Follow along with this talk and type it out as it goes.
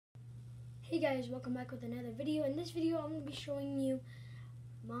Hey guys, welcome back with another video. In this video, I'm going to be showing you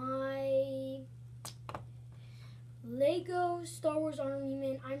my Lego Star Wars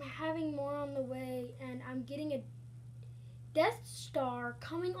Army. I'm having more on the way, and I'm getting a Death Star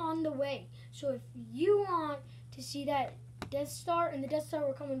coming on the way. So if you want to see that Death Star, and the Death Star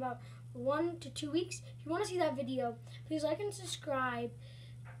will come in about 1 to 2 weeks, if you want to see that video, please like and subscribe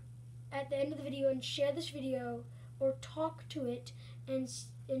at the end of the video and share this video or talk to it and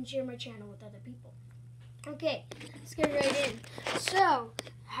share my channel with other people. Okay, let's get right in. So,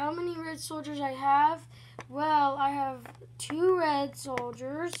 how many red soldiers I have? Well, I have 2 red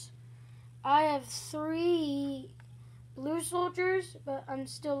soldiers. I have 3 blue soldiers, but I'm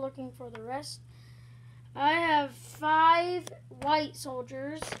still looking for the rest. I have 5 white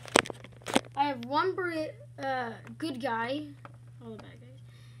soldiers. I have 1 good guy. All the bad guys.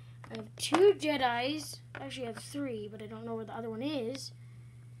 I have 2 Jedis. Actually, I have 3, but I don't know where the other one is.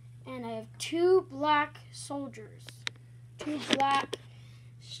 And I have 2 black soldiers. 2 black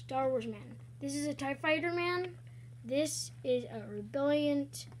Star Wars men. This is a TIE Fighter man. This is a not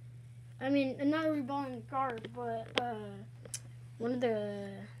a rebellion guard, but one of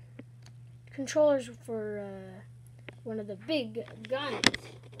the controllers for one of the big guns.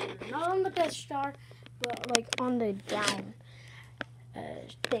 Not on the Death Star, but like on the down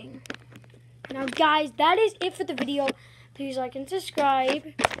thing. Now guys, that is it for the video. Please like and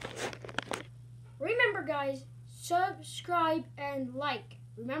subscribe. Remember guys, subscribe and like.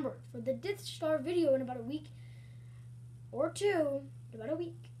 Remember, for the Death Star video in about a week or two, the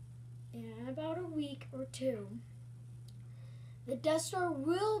Death Star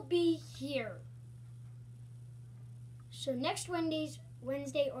will be here. So next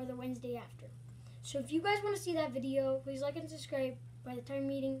Wednesday or the Wednesday after. So if you guys want to see that video, please like and subscribe. By the time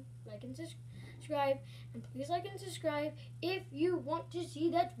meeting, like and subscribe. And please like and subscribe if you want to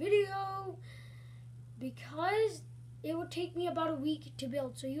see that video. Because it will take me about a week to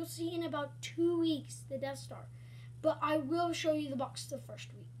build. So you'll see in about 2 weeks the Death Star. But I will show you the box the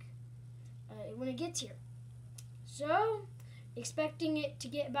first week. When it gets here. So, expecting it to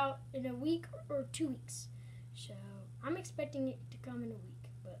get about in a week or 2 weeks. So, I'm expecting it to come in a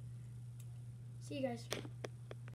week. But, see you guys.